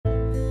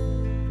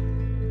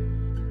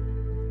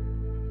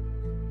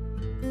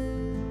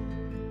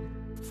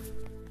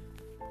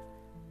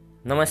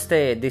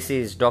Namaste, this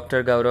is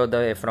Dr. Gaurav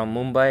Dave from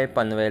Mumbai,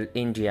 Panvel,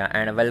 India,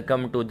 and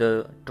welcome to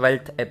the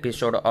 12th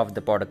episode of the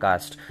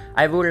podcast.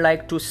 I would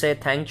like to say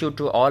thank you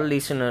to all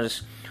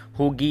listeners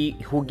who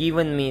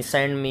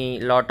send me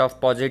lot of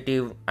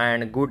positive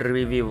and good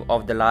review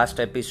of the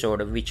last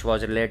episode, which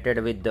was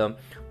related with the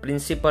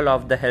principle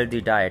of the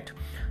healthy diet.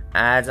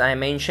 As I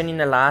mentioned in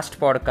the last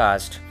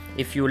podcast,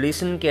 if you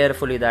listen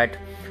carefully, that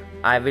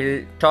I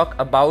will talk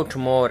about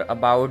more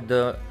about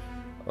the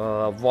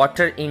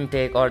water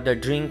intake or the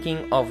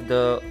drinking of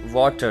the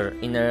water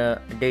in a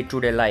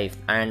day-to-day life,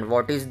 and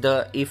what is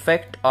the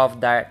effect of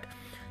that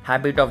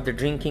habit of the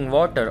drinking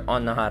water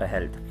on our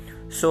health.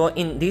 So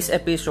in this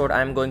episode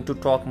I am going to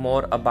talk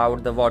more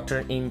about the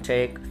water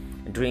intake,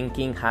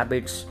 drinking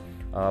habits,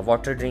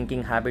 water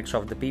drinking habits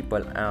of the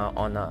people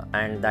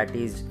and that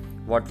is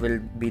what will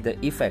be the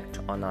effect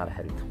on our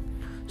health.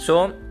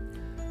 So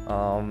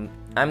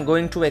I'm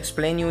going to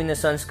explain you in a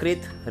Sanskrit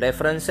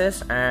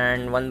references,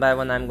 and one by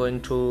one I'm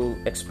going to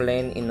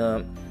explain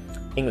in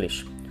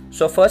English.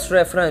 So first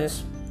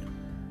reference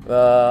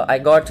I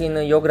got in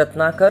Yog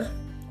Ratnakar.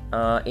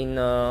 In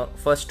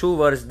first two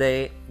words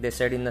they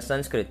said in the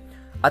Sanskrit,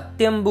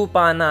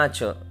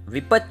 Atyambupanacha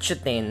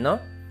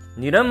vipachyatena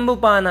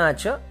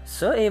nirambupanacha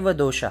sa eva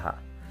doshaha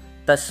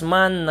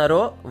tasman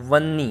naro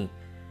vanni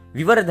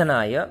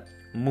vivardhanaya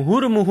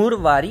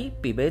muhur vari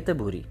pibet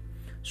bhuri.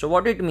 So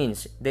what it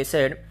means, they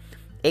said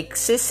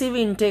excessive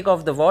intake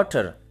of the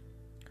water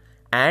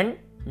and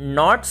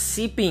not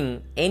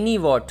sipping any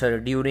water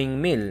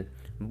during meal,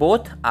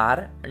 both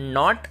are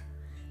not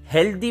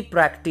healthy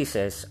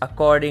practices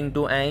according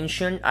to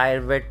ancient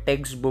Ayurveda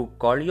textbook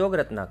called Yog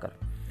Ratnakar.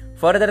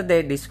 Further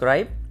they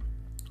describe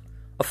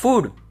a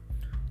food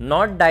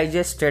not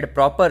digested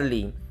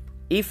properly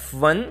if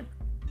one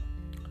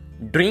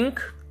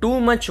drink too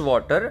much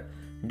water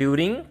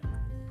during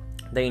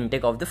the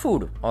intake of the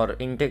food or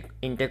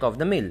intake of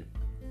the meal.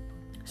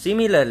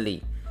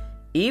 Similarly,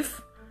 if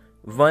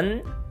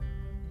one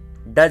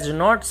does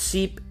not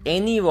sip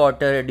any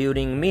water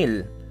during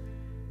meal,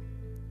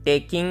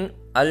 taking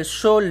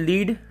also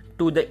lead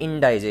to the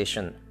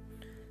indigestion.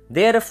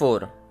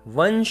 Therefore,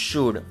 one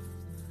should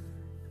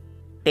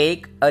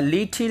take a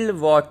little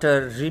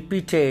water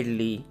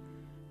repeatedly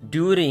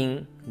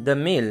during the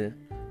meal.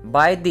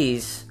 By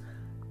this,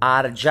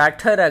 our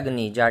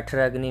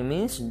Jaఠaragni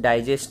means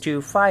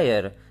digestive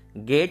fire,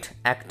 get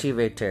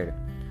activated.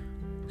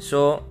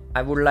 So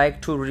I would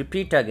like to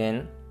repeat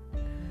again.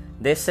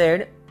 They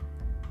said,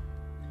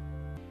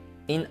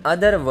 in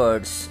other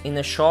words, in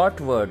a short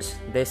words,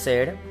 they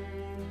said,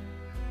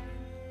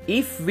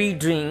 if we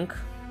drink,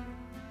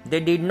 they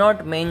did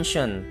not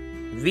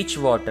mention which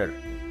water.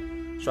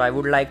 So I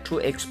would like to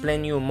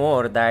explain you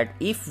more that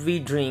if we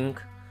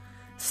drink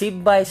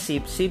sip by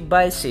sip,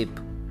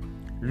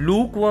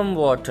 lukewarm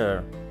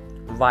water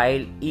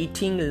while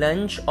eating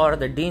lunch or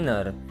the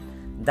dinner,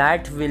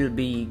 that will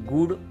be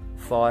good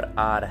for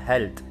our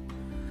health.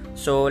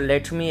 So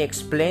let me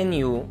explain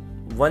you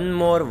one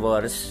more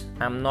verse.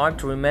 I'm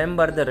not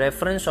remember the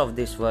reference of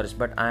this verse,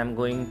 but I'm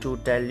going to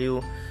tell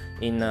you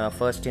in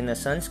first in a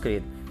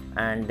Sanskrit,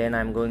 and then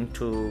I'm going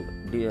to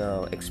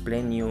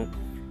explain you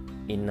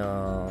in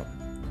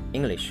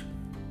English.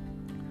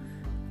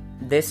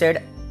 They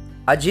said,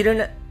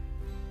 Ajirne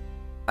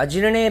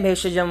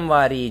bheshajam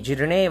vari,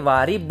 jirne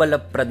vari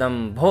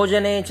balapradam,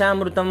 bhojane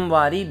chamrutam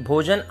vari,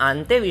 bhojan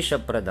ante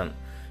vishapradam.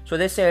 So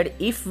they said,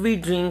 if we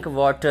drink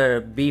water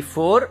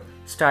before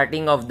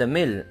starting of the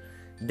meal,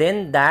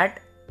 then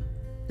that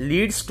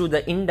leads to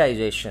the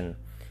indigestion.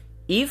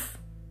 If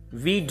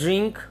we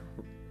drink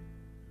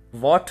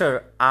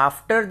water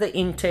after the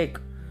intake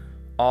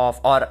of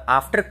or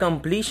after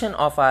completion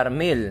of our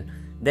meal,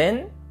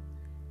 then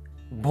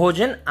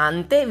bhojan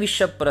ante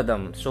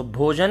vishapradam. So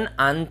bhojan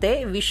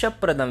ante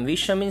vishapradam.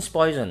 Visha means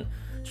poison.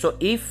 So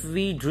if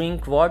we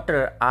drink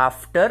water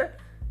after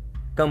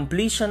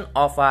completion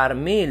of our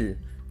meal,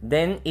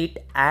 then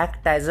it acts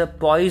as a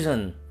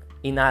poison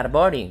in our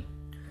body.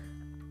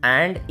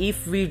 And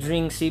if we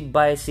drink sip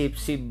by sip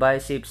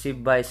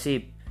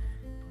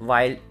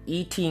while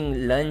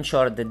eating lunch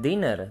or the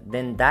dinner,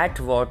 then that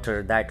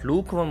water, that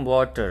lukewarm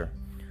water,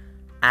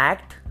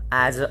 act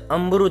as a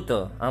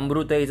amruta.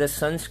 Amruta is a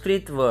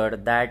Sanskrit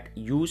word that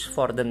used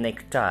for the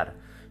nectar.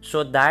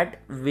 So that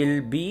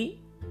will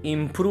be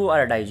improve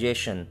our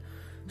digestion.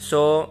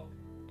 So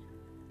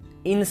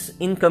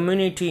in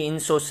community, in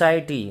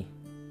society,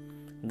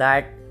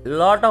 that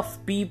lot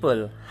of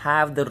people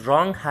have the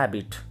wrong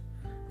habit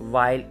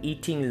while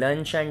eating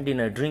lunch and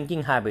dinner,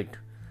 drinking habit,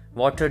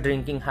 water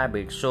drinking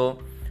habit. So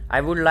I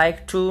would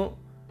like to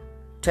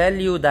tell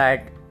you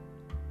that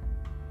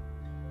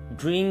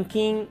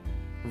drinking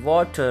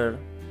water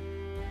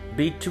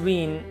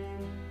between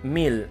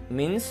meal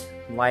means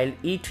while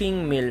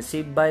eating meal,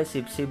 sip by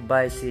sip,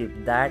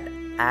 that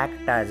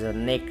act as a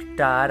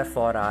nectar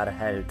for our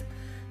health,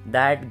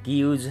 that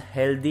gives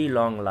healthy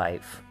long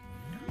life.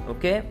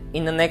 Okay,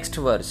 in the next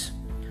verse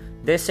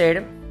they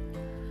said,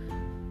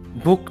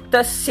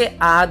 Bhuktasya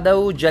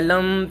adau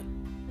jalam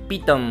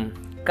pitam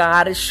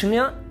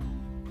karshnya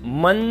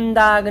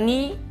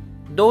mandagni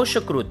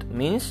doshakrut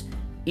means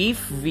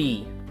if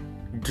we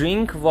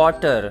drink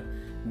water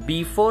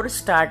before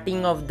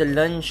starting of the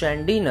lunch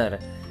and dinner,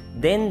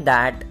 then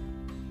that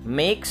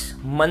makes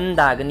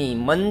mandagni.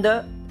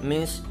 Manda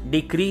means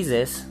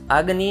decreases,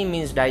 agni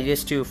means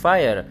digestive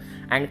fire,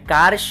 and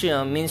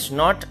karshya means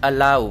not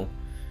allow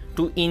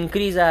to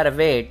increase our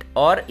weight.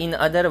 Or in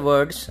other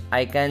words,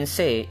 I can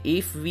say,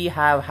 if we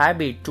have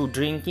habit to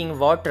drinking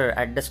water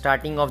at the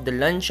starting of the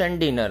lunch and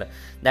dinner,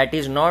 that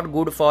is not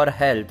good for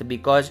health,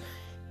 because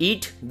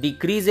it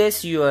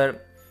decreases your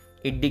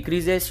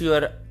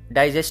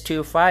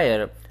digestive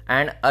fire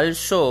and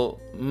also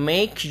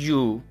make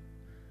you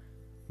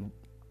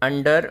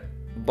under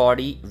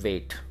body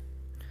weight.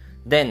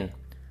 Then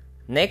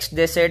next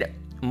they said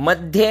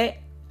madhye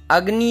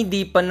agni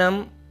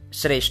deepanam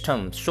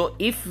shreshtham. So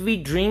if we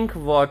drink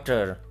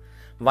water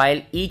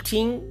while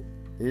eating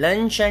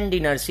lunch and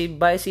dinner, sip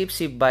by sip,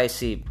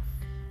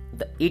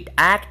 it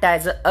act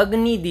as a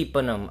agni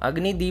deepanam.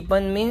 Agni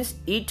deepan means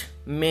it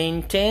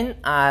maintain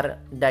our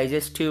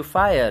digestive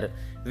fire,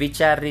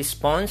 which are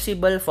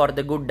responsible for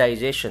the good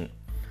digestion.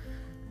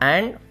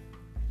 And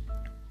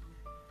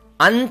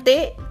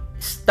ante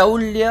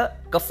staulya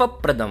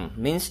kapapradam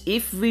means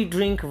if we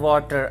drink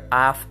water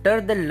after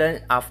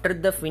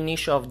the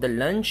finish of the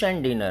lunch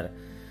and dinner,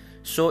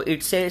 so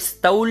it says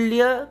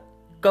staulya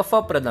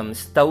kapapradam.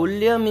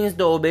 Staulya means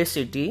the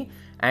obesity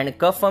and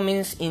kapha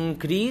means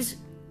increase.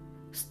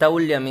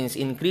 Staulya means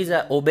increase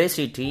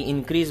obesity,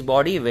 increase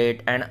body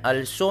weight, and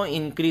also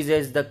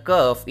increases the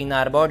cough in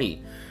our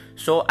body.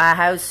 So I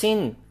have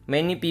seen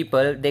many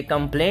people, they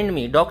complained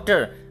me,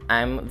 doctor,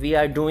 we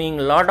are doing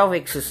lot of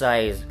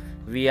exercise,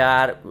 we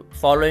are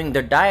following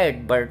the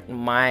diet, but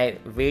my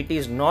weight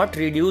is not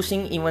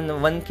reducing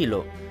even 1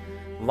 kilo.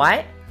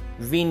 Why?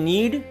 We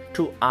need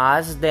to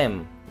ask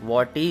them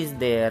what is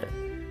their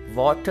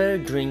water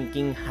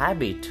drinking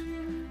habit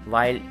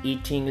while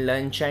eating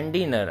lunch and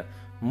dinner.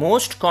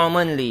 Most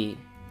commonly,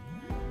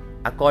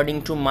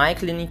 according to my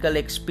clinical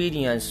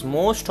experience,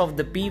 most of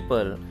the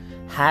people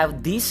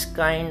have this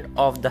kind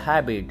of the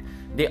habit.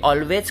 They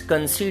always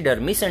consider,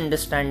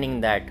 misunderstanding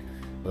that,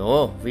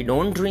 oh, we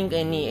don't drink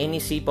any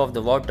sip of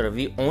the water,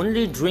 we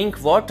only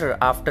drink water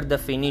after the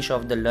finish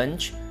of the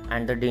lunch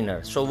and the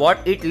dinner. So what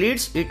it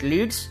leads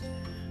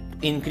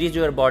increase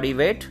your body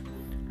weight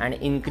and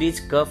increase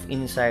cough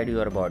inside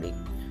your body.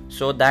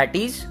 So that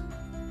is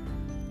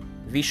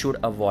we should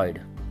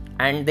avoid.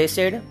 And they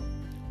said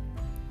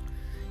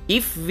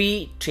if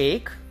we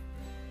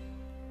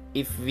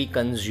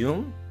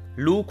consume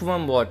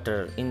lukewarm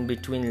water in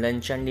between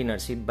lunch and dinner,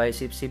 sip by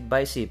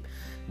sip,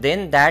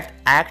 then that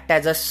act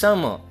as a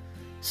summer.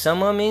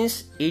 Summer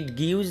means it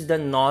gives the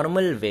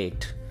normal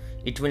weight.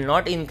 It will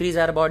not increase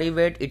our body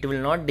weight, it will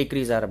not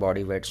decrease our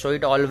body weight. So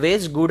it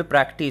always good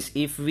practice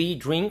if we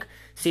drink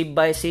sip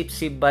by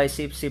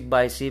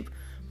sip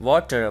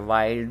water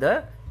while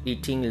the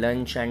eating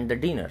lunch and the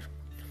dinner.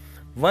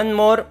 One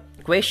more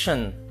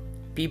question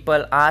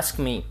people ask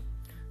me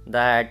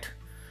that,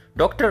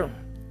 doctor,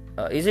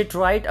 is it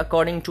right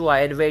according to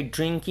Ayurveda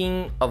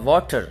drinking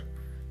water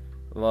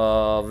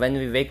when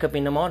we wake up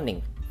in the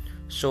morning?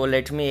 So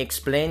let me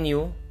explain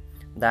you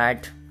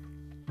that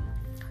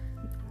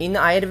in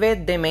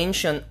Ayurveda they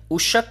mention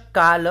Ushak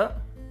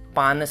Kala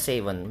Pana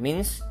Sevan,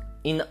 means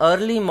in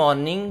early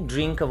morning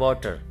drink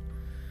water.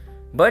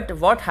 But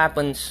what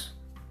happens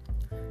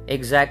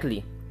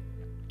exactly?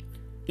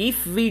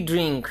 If we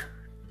drink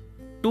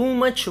too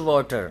much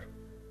water,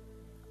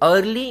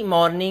 early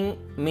morning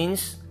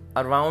means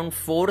around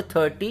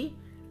 4:30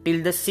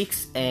 till the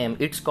 6 am,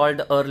 it's called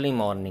the early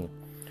morning.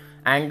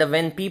 And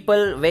when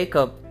people wake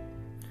up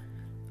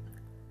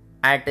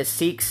at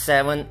 6,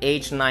 7,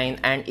 8, 9,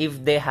 and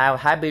if they have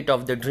habit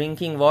of the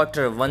drinking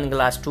water 1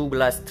 glass, 2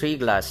 glass, 3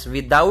 glass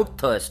without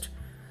thirst,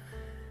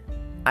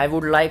 I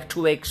would like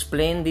to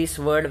explain this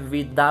word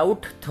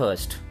without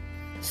thirst.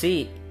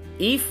 See,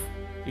 if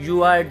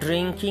you are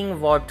drinking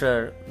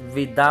water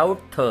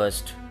without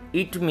thirst,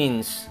 it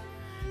means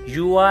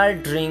you are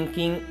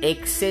drinking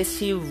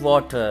excessive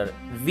water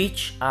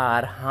which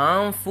are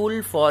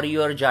harmful for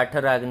your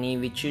Jataragni,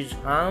 which is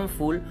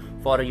harmful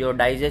for your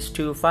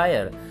digestive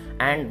fire,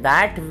 and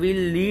that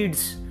will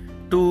leads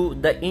to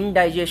the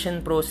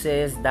indigestion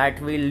process, that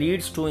will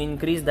leads to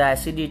increase the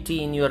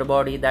acidity in your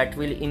body, that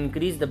will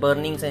increase the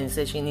burning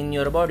sensation in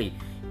your body.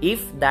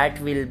 If that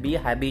will be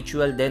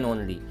habitual, then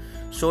only.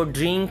 So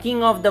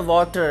drinking of the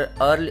water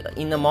early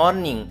in the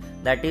morning,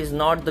 that is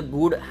not the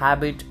good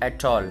habit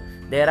at all.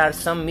 There are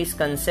some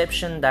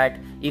misconception that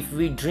if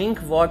we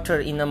drink water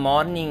in the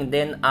morning,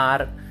 then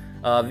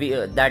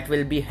that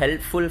will be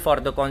helpful for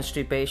the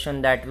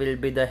constipation, that will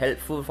be the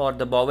helpful for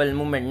the bowel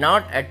movement.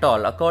 Not at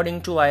all.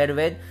 According to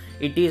Ayurveda,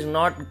 it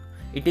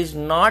is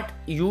not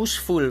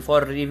useful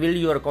for reveal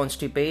your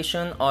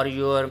constipation or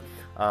your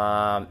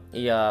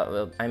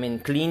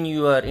clean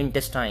your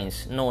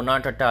intestines. No,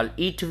 not at all.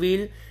 It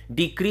will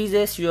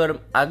decreases your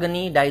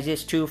Agni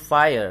digestive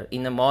fire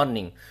in the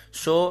morning.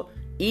 So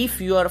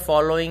if you are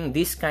following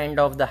this kind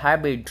of the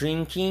habit,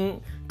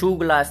 drinking 2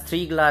 glass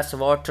 3 glass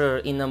water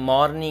in the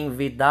morning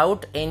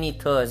without any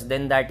thirst,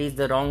 then that is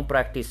the wrong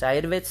practice.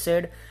 Ayurveda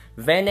said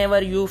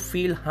whenever you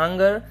feel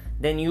hunger,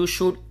 then you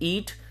should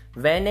eat.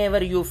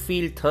 Whenever you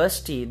feel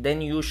thirsty,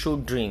 then you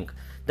should drink.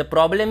 The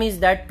problem is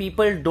that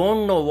people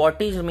don't know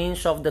what is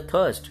means of the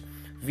thirst.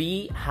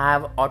 We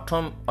have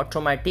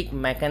automatic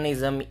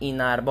mechanism in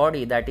our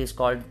body that is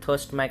called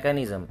thirst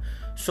mechanism.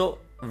 So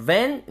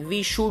when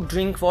we should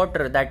drink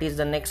water, that is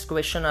the next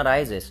question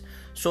arises.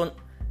 So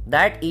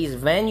that is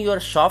when your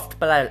soft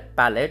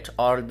palate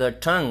or the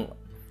tongue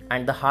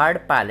and the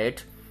hard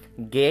palate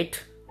get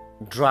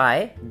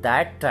dry,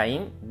 that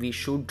time we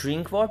should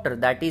drink water.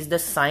 That is the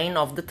sign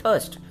of the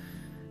thirst.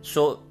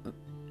 So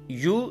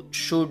you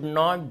should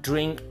not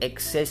drink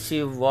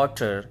excessive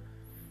water.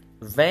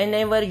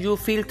 Whenever you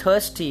feel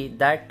thirsty,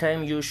 that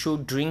time you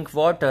should drink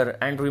water.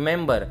 And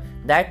remember,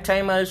 that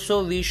time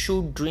also we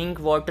should drink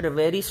water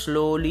very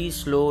slowly.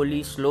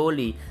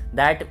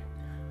 That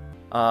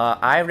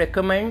I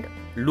recommend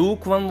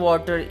lukewarm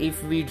water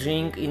if we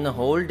drink in the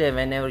whole day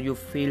whenever you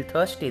feel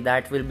thirsty.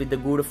 That will be the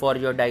good for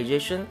your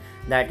digestion.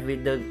 That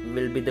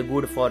will be the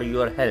good for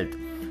your health.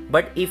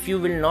 But if you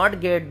will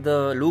not get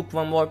the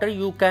lukewarm water,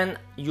 you can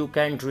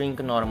drink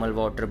normal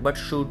water, but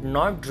should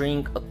not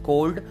drink a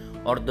cold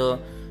or the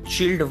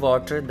chilled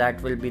water.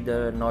 That will be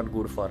the not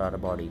good for our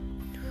body.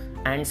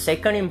 And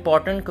second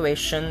important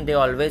question they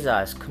always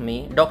ask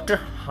me, doctor,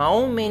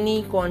 how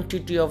many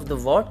quantity of the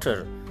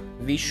water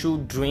we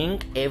should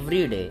drink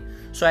every day?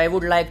 So I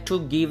would like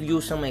to give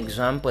you some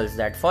examples.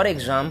 That for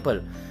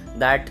example,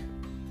 that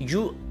if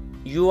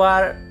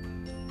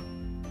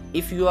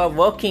you are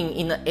working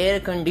in an air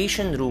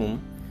conditioned room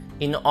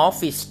in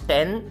office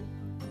 10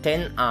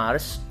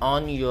 hours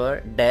on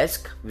your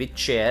desk with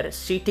chair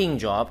sitting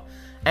job,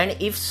 and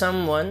if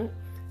someone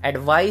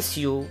advise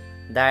you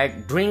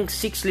that drink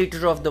 6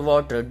 liters of the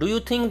water, do you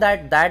think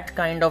that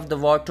kind of the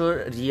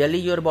water really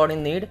your body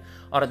need?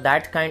 Or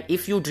that kind,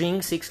 if you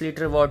drink 6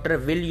 liter water,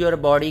 will your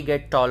body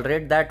get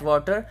tolerate that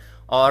water?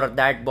 Or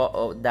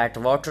that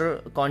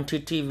water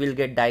quantity will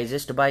get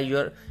digested by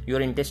your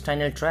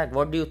intestinal tract?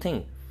 What do you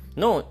think?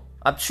 No,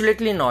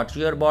 absolutely not.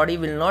 Your body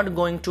will not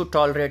going to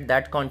tolerate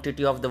that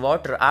quantity of the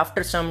water.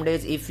 After some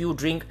days, if you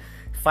drink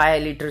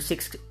 5 liters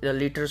 6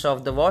 liters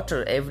of the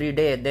water every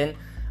day, then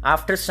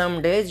after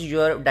some days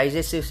your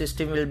digestive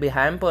system will be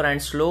hampered,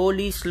 and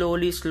slowly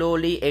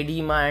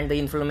edema and the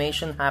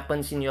inflammation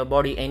happens in your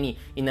body, in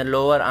the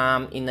lower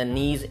arm, in the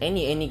knees,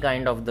 any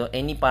kind of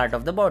any part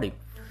of the body.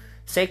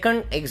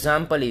 Second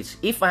example is,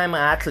 if I am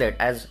an athlete,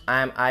 as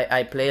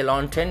I play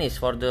lawn tennis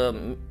for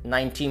the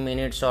 90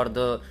 minutes or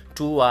the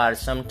 2 hours,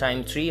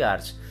 sometimes 3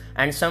 hours,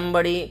 and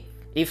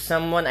if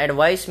someone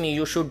advise me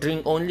you should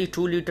drink only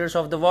 2 liters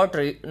of the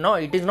water, no,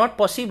 it is not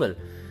possible.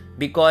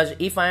 Because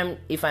if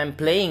I'm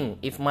playing,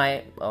 if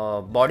my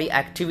body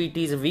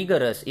activity is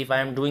vigorous, if I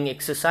am doing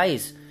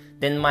exercise,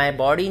 then my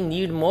body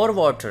need more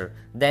water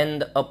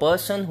than a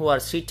person who are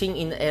sitting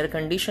in air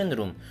conditioned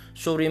room.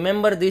 So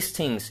remember these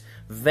things.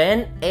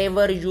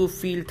 Whenever you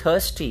feel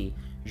thirsty,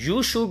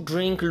 you should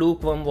drink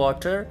lukewarm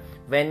water.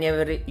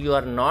 Whenever you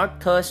are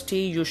not thirsty,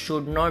 you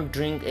should not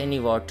drink any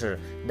water.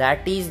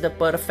 That is the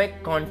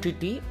perfect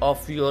quantity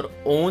of your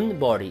own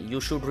body.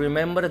 You should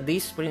remember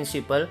this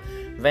principle.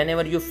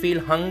 Whenever you feel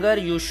hunger,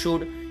 you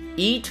should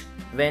eat.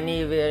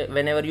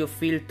 Whenever you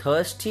feel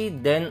thirsty,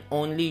 then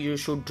only you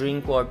should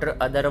drink water.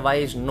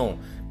 Otherwise, no.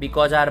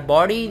 Because our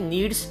body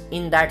needs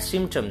in that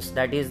symptoms.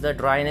 That is the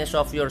dryness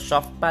of your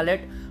soft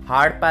palate,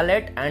 hard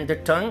palate and the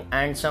tongue,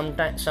 and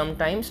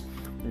sometimes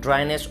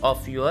dryness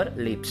of your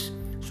lips.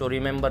 So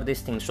remember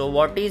this thing. So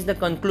what is the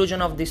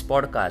conclusion of this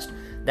podcast?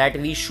 That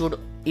we should,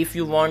 if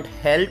you want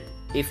health,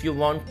 if you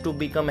want to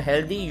become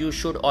healthy, you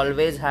should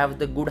always have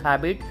the good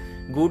habit,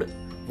 good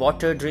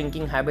water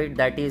drinking habit.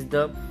 That is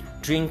the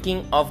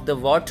drinking of the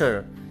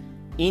water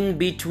in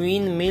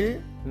between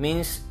meal,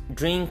 means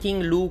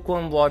drinking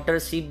lukewarm water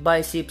sip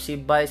by sip.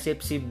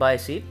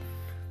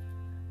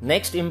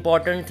 Next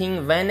important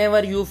thing,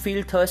 whenever you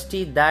feel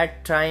thirsty,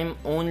 that time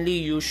only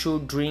you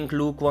should drink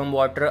lukewarm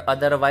water.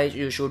 Otherwise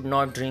you should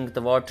not drink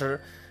the water.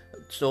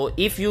 So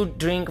if you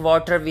drink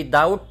water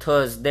without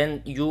thirst,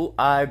 then you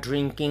are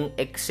drinking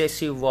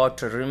excessive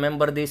water.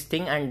 Remember this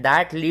thing, and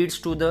that leads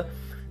to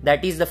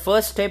that is the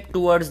first step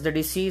towards the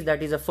disease.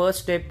 That is the first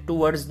step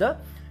towards the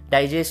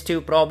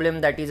digestive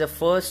problem. That is the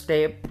first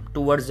step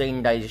towards the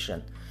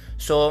indigestion.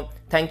 So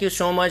thank you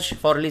so much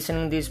for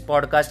listening this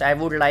podcast. I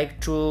would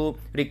like to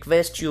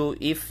request you,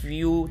 if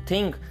you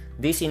think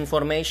this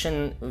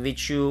information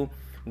which you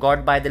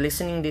got by the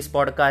listening this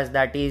podcast,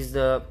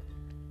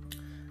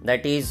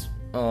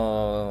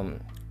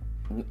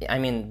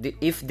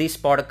 if this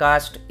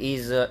podcast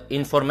is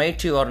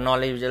informative or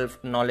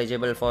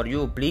knowledgeable for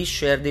you, please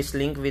share this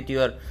link with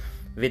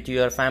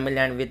your family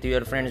and with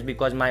your friends,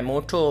 because my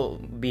motto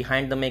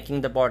behind the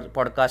making the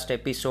podcast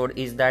episode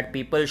is that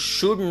people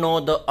should know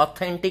the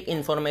authentic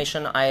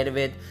information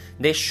Ayurveda.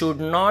 They should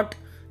not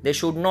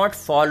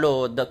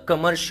follow the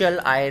commercial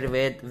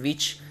Ayurveda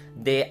which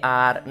they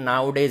are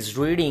nowadays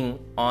reading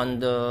on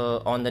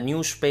the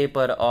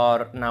newspaper,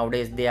 or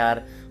nowadays they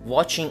are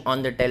watching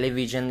on the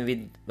television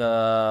with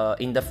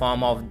in the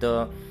form of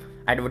the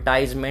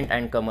advertisement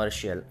and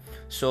commercial.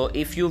 So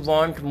if you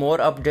want more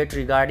update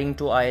regarding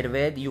to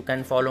Ayurveda, you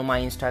can follow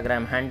my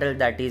Instagram handle,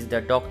 that is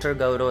the Dr.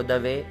 Gaurav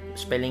Dave.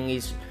 Spelling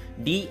is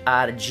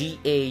DrGauravDAVE,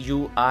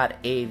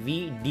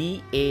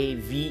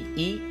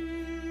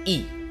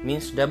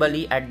 means double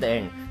E at the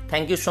end.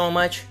 Thank you so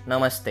much.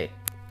 Namaste.